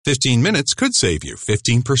15 minutes could save you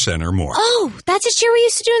 15% or more. Oh, that's a cheer we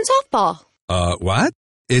used to do in softball. What?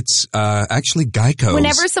 It's, actually Geico's.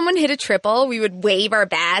 Whenever someone hit a triple, we would wave our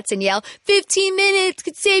bats and yell, 15 minutes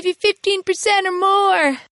could save you 15% or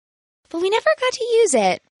more. But we never got to use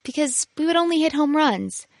it because we would only hit home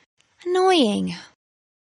runs. Annoying.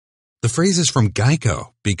 The phrase is from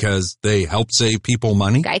Geico because they help save people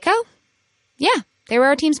money. Geico? Yeah, they were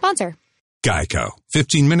our team sponsor. Geico.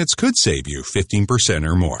 15 minutes could save you 15%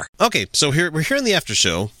 or more. Okay, so we're here in the after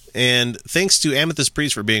show, and thanks to Amethyst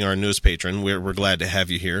Priest for being our newest patron. We're glad to have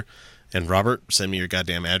you here. And Robert, send me your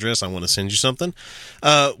goddamn address. I want to send you something.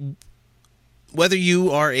 Whether you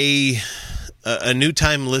are a new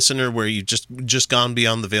time listener where you just gone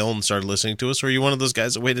beyond the veil and started listening to us, or you're one of those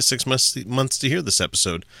guys that waited 6 months to hear this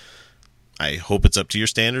episode, I hope it's up to your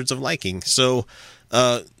standards of liking. So,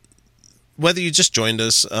 whether you just joined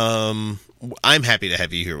us, I'm happy to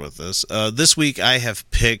have you here with us. This week I have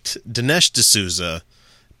picked Dinesh D'Souza,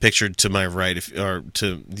 pictured to my right, if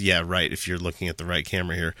you're looking at the right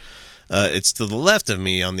camera here. It's to the left of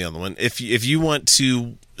me on the other one. If you want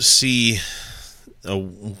to see a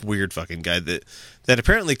weird fucking guy that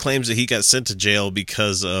apparently claims that he got sent to jail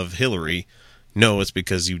because of Hillary. No, it's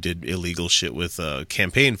because you did illegal shit with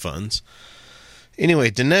campaign funds.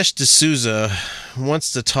 Anyway, Dinesh D'Souza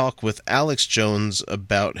wants to talk with Alex Jones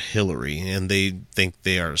about Hillary, and they think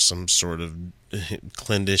they are some sort of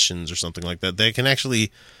clinicians or something like that. They can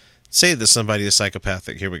actually say that somebody is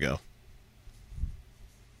psychopathic. Here we go.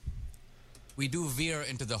 We do veer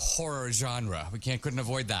into the horror genre. We couldn't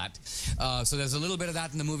avoid that. So there's a little bit of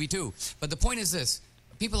that in the movie, too. But the point is this.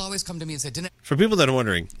 People always come to me and say, Dinesh... For people that are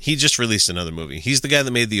wondering, he just released another movie. He's the guy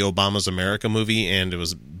that made the Obama's America movie, and it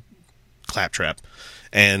was claptrap.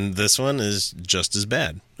 And this one is just as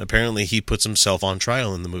bad. Apparently, he puts himself on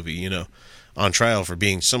trial in the movie, on trial for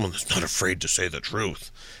being someone that's not afraid to say the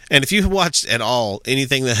truth. And if you watched at all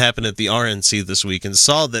anything that happened at the RNC this week and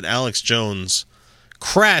saw that Alex Jones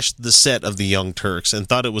crashed the set of The Young Turks and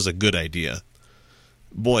thought it was a good idea,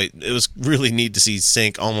 boy, it was really neat to see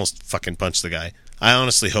Sink almost fucking punch the guy. I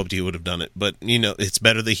honestly hoped he would have done it, but, it's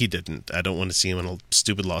better that he didn't. I don't want to see him in a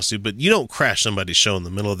stupid lawsuit, but you don't crash somebody's show in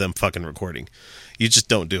the middle of them fucking recording. You just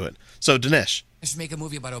don't do it. So, Dinesh. Dinesh make a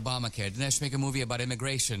movie about Obamacare. Dinesh make a movie about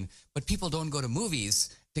immigration. But people don't go to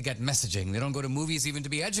movies to get messaging. They don't go to movies even to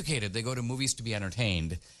be educated. They go to movies to be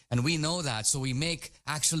entertained. And we know that, so we make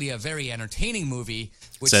actually a very entertaining movie,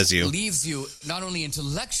 which leaves you not only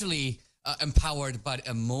intellectually empowered, but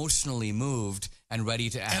emotionally moved and ready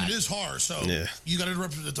to act. And it is horror, so you got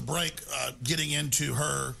interrupted at the break getting into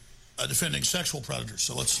her defending sexual predators.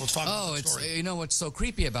 So let's talk about the story. What's so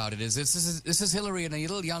creepy about it is this is Hillary in a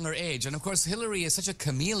little younger age. And, of course, Hillary is such a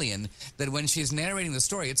chameleon that when she's narrating the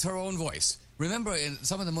story, it's her own voice. Remember,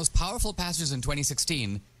 some of the most powerful passages in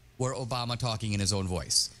 2016 were Obama talking in his own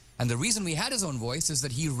voice. And the reason we had his own voice is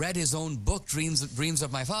that he read his own book, Dreams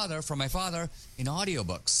of My Father, from my father, in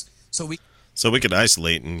audiobooks. So we could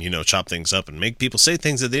isolate and, chop things up and make people say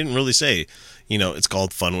things that they didn't really say. It's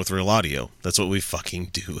called fun with real audio. That's what we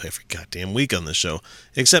fucking do every goddamn week on the show.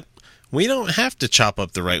 Except we don't have to chop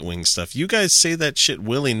up the right-wing stuff. You guys say that shit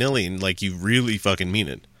willy-nilly and like you really fucking mean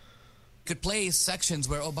it. Could play sections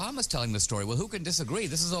where Obama's telling the story. Well, who can disagree?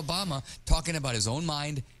 This is Obama talking about his own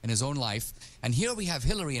mind and his own life. And here we have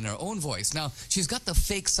Hillary in her own voice. Now, she's got the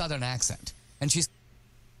fake Southern accent. And she's...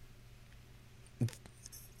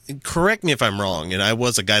 Correct me if I'm wrong, and I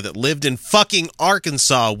was a guy that lived in fucking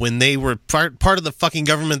Arkansas when they were part of the fucking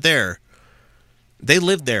government there. They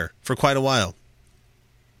lived there for quite a while.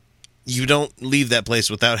 You don't leave that place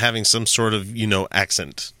without having some sort of,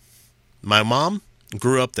 accent. My mom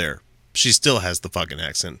grew up there. She still has the fucking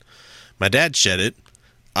accent. My dad shed it.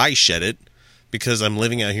 I shed it because I'm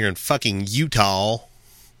living out here in fucking Utah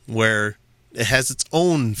where it has its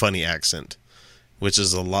own funny accent, which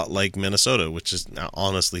is a lot like Minnesota, which is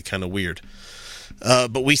honestly kind of weird.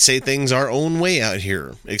 But we say things our own way out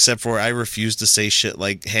here, except for I refuse to say shit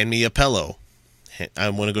like, hand me a pillow. I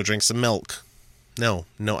want to go drink some milk. No,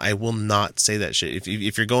 I will not say that shit.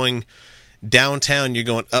 If you're going downtown, you're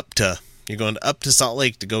going up to Salt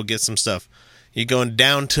Lake to go get some stuff. You're going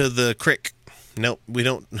down to the creek. Nope, we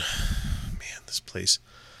don't. Man, this place.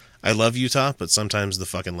 I love Utah, but sometimes the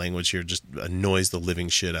fucking language here just annoys the living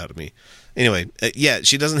shit out of me. Anyway,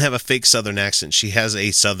 she doesn't have a fake Southern accent. She has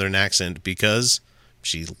a Southern accent because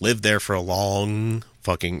she lived there for a long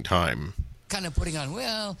fucking time. Kind of putting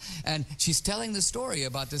on, and she's telling the story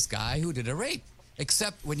about this guy who did a rape.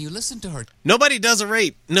 Except when you listen to her... Nobody does a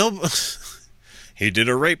rape. No, he did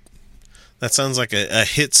a rape. That sounds like a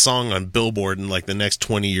hit song on Billboard in like the next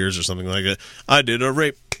 20 years or something like that. I did a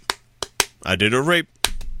rape. I did a rape.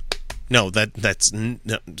 No, that's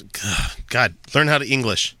God. Learn how to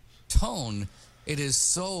English. Tone. It is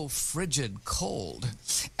so frigid cold.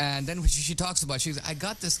 And then she talks about, I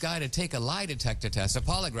got this guy to take a lie detector test, a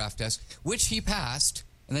polygraph test, which he passed.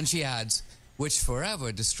 And then she adds, which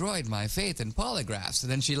forever destroyed my faith in polygraphs.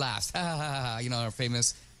 And then she laughs, ha ha ha, her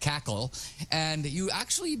famous cackle. And you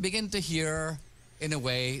actually begin to hear, in a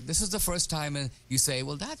way, this is the first time you say,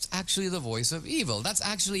 well, that's actually the voice of evil. That's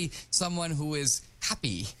actually someone who is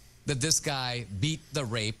happy that this guy beat the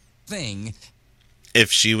rape thing.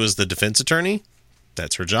 If she was the defense attorney,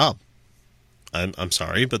 that's her job. I'm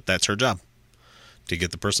sorry, but that's her job, to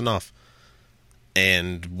get the person off.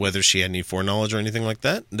 And whether she had any foreknowledge or anything like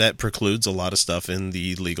that, that precludes a lot of stuff in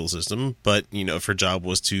the legal system. But, if her job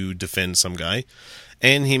was to defend some guy,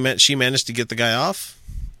 and she managed to get the guy off,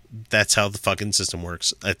 that's how the fucking system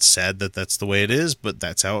works. It's sad that that's the way it is, but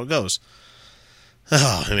that's how it goes.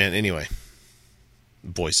 Oh, man, anyway.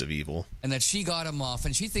 Voice of evil. And that she got him off,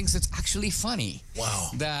 and she thinks it's actually funny. Wow.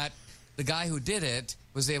 That the guy who did it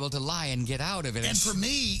was able to lie and get out of it. And for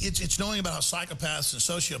me, it's knowing about how psychopaths and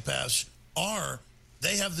sociopaths are.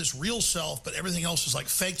 They have this real self, but everything else is like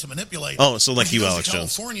fake to manipulate. Oh, so like you, Alex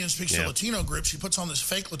Jones. California and speaks to Latino groups. She puts on this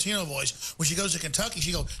fake Latino voice. When she goes to Kentucky,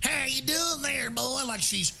 she goes, "How you doing there, boy?" Like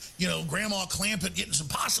she's, Grandma Clampett getting some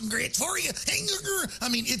possum grits for you. I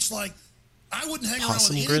mean, it's like, I wouldn't hang around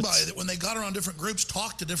with anybody that when they got around different groups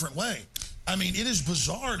talked a different way. I mean, it is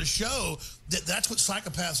bizarre to show that that's what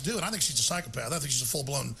psychopaths do. And I think she's a psychopath. I think she's a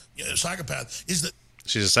full-blown psychopath. She's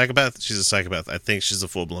a psychopath? She's a psychopath. I think she's a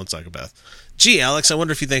full-blown psychopath. Gee, Alex, I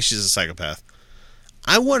wonder if you think she's a psychopath.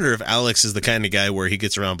 I wonder if Alex is the kind of guy where he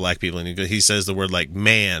gets around black people and he says the word like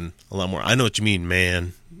man a lot more. I know what you mean,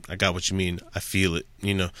 man. I got what you mean. I feel it.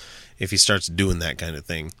 If he starts doing that kind of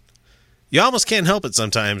thing. You almost can't help it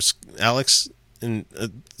sometimes, Alex. And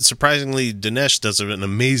surprisingly, Dinesh does an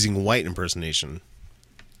amazing white impersonation.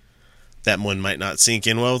 That one might not sink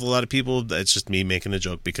in well with a lot of people. That's just me making a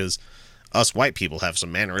joke because us white people have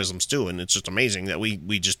some mannerisms too, and it's just amazing that we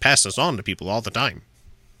just pass this on to people all the time.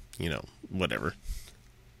 Whatever.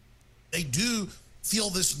 They do feel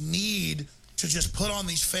this need to just put on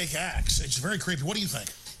these fake acts. It's very creepy. What do you think?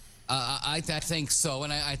 I think so,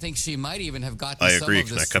 and I think she might even have gotten I some agree. of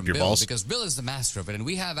this Can I cup from your Bill, balls? because Bill is the master of it, and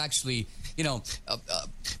we have actually,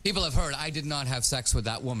 people have heard I did not have sex with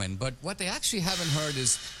that woman, but what they actually haven't heard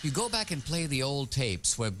is you go back and play the old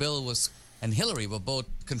tapes where Bill and Hillary were both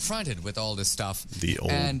confronted with all this stuff. The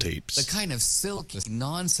old tapes. The kind of silky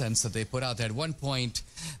nonsense that they put out there. At one point,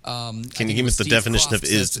 can you give me the definition of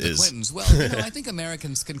is? Well, I think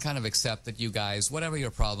Americans can kind of accept that you guys, whatever your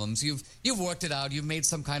problems, you've worked it out. You've made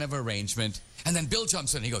some kind of arrangement. And then Bill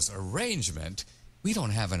jumps in and he goes, "Arrangement? We don't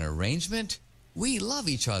have an arrangement. We love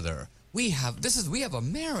each other. We have a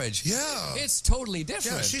marriage. Yeah. It's totally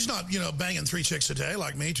different." Yeah, she's not, banging 3 chicks a day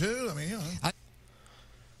like me too. I mean,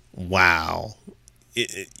 Wow.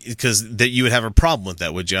 Because that you would have a problem with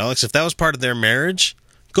that, would you, Alex? If that was part of their marriage,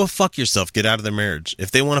 go fuck yourself. Get out of their marriage.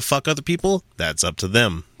 If they want to fuck other people, that's up to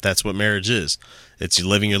them. That's what marriage is. It's you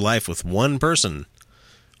living your life with one person.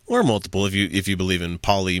 Or multiple if you believe in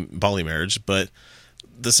poly marriage. But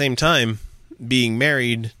at the same time, being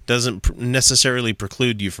married doesn't necessarily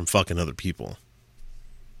preclude you from fucking other people.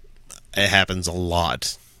 It happens a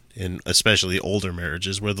lot. In especially older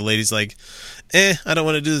marriages where the lady's like, I don't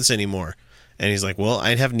want to do this anymore. And he's like, well,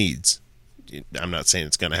 I have needs. I'm not saying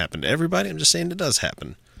it's going to happen to everybody. I'm just saying it does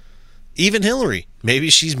happen. Even Hillary. Maybe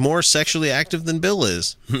she's more sexually active than Bill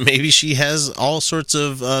is. Maybe she has all sorts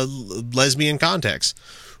of lesbian contacts.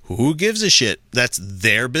 Who gives a shit? That's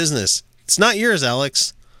their business. It's not yours,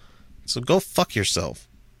 Alex. So go fuck yourself.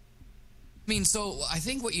 I mean, so I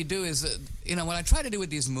think what you do is, what I try to do with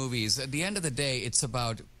these movies, at the end of the day, it's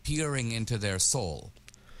about peering into their soul.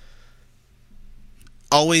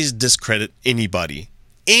 Always discredit anybody.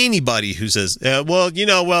 Anybody who says, at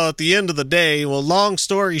the end of the day, long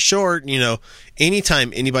story short,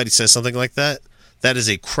 anytime anybody says something like that, that is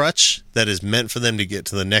a crutch that is meant for them to get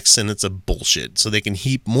to the next sentence of bullshit. So they can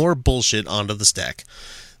heap more bullshit onto the stack.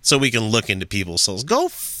 So we can look into people's souls. Go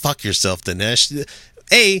fuck yourself, Dinesh.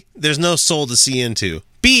 A, there's no soul to see into.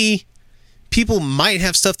 B, people might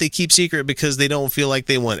have stuff they keep secret because they don't feel like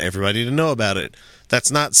they want everybody to know about it.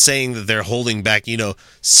 That's not saying that they're holding back,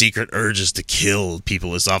 secret urges to kill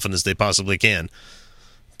people as often as they possibly can.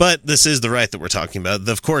 But this is the right that we're talking about.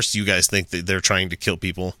 Of course, you guys think that they're trying to kill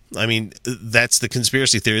people. I mean, that's the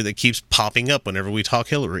conspiracy theory that keeps popping up whenever we talk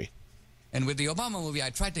Hillary. And with the Obama movie, I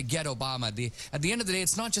tried to get Obama. At the end of the day,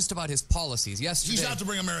 it's not just about his policies. Yesterday, He's out to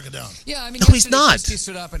bring America down. Yeah, I mean, No, he's not. He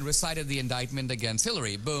stood up and recited the indictment against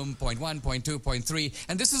Hillary. Boom, point 1, point 2, point 3.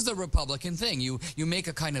 And this is the Republican thing. You make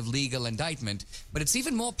a kind of legal indictment, but it's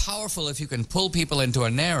even more powerful if you can pull people into a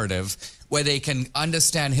narrative where they can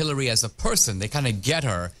understand Hillary as a person. They kind of get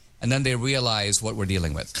her, and then they realize what we're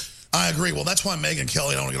dealing with. I agree. Well, that's why Megyn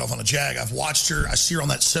Kelly, I don't want to get off on a jag. I've watched her. I see her on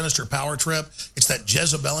that sinister power trip. It's that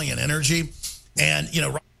Jezebelian energy. And, you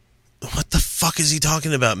know... What the fuck is he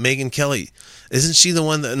talking about? Megyn Kelly. Isn't she the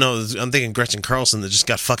one that... No, I'm thinking Gretchen Carlson that just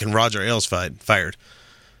got fucking Roger Ailes fired.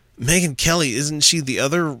 Megyn Kelly, isn't she the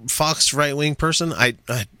other Fox right-wing person? I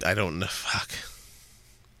don't know. Fuck.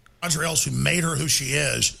 Roger Ailes, who made her who she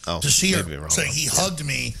is, to see her saying he hugged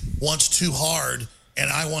me once too hard and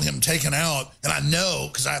I want him taken out. And I know,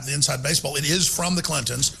 because I have the inside baseball, it is from the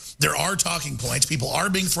Clintons. There are talking points. People are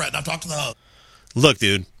being threatened. I've talked to the host. Look,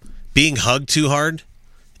 dude, being hugged too hard,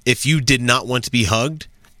 if you did not want to be hugged,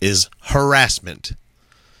 is harassment.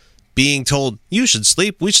 Being told, you should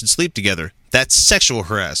sleep, we should sleep together, that's sexual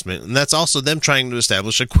harassment. And that's also them trying to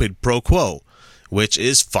establish a quid pro quo, which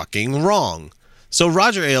is fucking wrong. So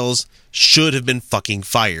Roger Ailes should have been fucking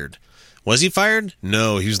fired. Was he fired?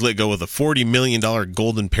 No, he was let go with a $40 million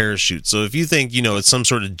golden parachute. So if you think, you know, it's some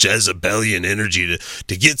sort of Jezebelian energy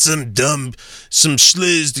to get some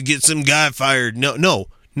schliz to get some guy fired. No.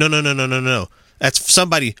 That's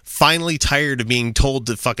somebody finally tired of being told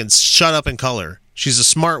to fucking shut up and color. She's a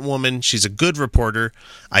smart woman. She's a good reporter.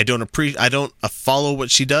 I don't follow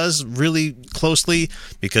what she does really closely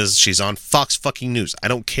because she's on Fox fucking News. I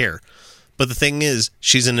don't care. But the thing is,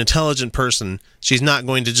 she's an intelligent person. She's not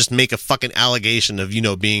going to just make a fucking allegation of, you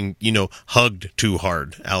know, being, you know, hugged too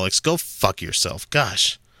hard. Alex, go fuck yourself.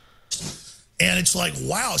 Gosh. And it's like,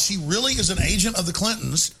 wow, she really is an agent of the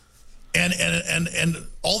Clintons and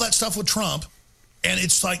all that stuff with Trump. And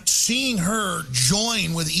it's like seeing her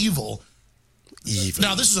join with evil.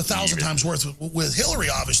 Now, this is 1,000 times worse with Hillary,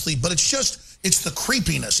 obviously, but it's the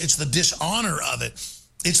creepiness. It's the dishonor of it.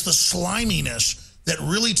 It's the sliminess that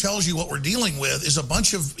really tells you what we're dealing with is a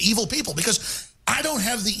bunch of evil people. Because I don't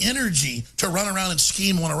have the energy to run around and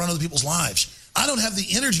scheme and want to run other people's lives. I don't have the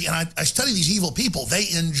energy, and I study these evil people. They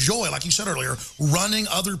enjoy, like you said earlier, running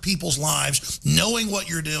other people's lives, knowing what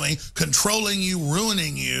you're doing, controlling you,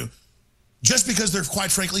 ruining you, just because they're,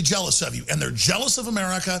 quite frankly, jealous of you. And they're jealous of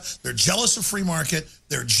America. They're jealous of free market.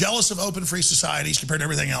 They're jealous of open, free societies compared to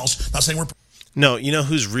everything else. Not saying we're... No, you know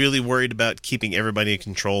who's really worried about keeping everybody in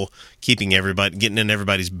control, getting in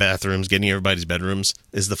everybody's bathrooms, getting everybody's bedrooms,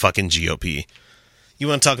 is the fucking GOP. You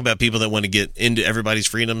want to talk about people that want to get into everybody's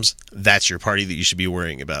freedoms? That's your party that you should be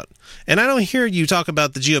worrying about. And I don't hear you talk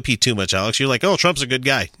about the GOP too much, Alex. You're like, oh, Trump's a good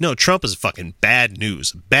guy. No, Trump is fucking bad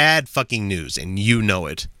news. Bad fucking news, and you know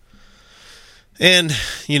it. And,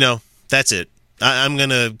 you know, that's it. I'm going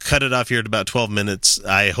to cut it off here at about 12 minutes.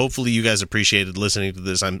 Hopefully you guys appreciated listening to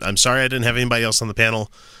this. I'm sorry I didn't have anybody else on the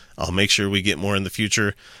panel. I'll make sure we get more in the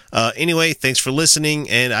future. Anyway, thanks for listening,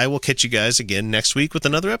 and I will catch you guys again next week with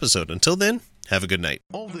another episode. Until then, have a good night.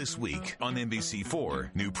 All this week on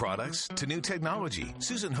NBC4, new products to new technology.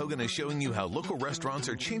 Susan Hogan is showing you how local restaurants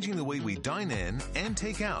are changing the way we dine in and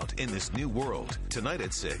take out in this new world. Tonight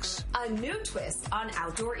at 6. A new twist on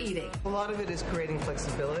outdoor eating. A lot of it is creating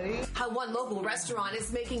flexibility. How one local restaurant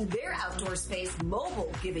is making their outdoor space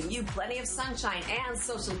mobile, giving you plenty of sunshine and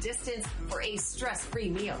social distance for a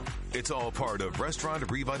stress-free meal. It's all part of restaurant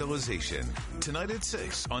revitalization. Tonight at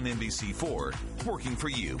 6 on NBC4, working for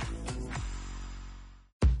you.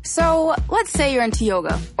 So, let's say you're into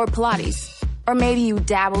yoga or Pilates, or maybe you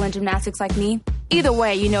dabble in gymnastics like me. Either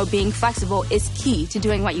way, you know being flexible is key to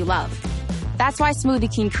doing what you love. That's why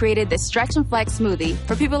Smoothie King created the Stretch and Flex smoothie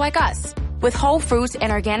for people like us, with whole fruits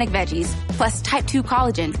and organic veggies, plus type 2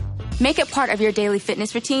 collagen. Make it part of your daily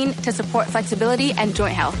fitness routine to support flexibility and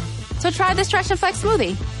joint health. So try the Stretch and Flex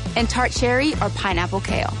smoothie in tart cherry or pineapple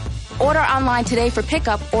kale. Order online today for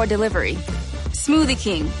pickup or delivery. Smoothie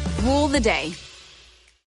King, rule the day.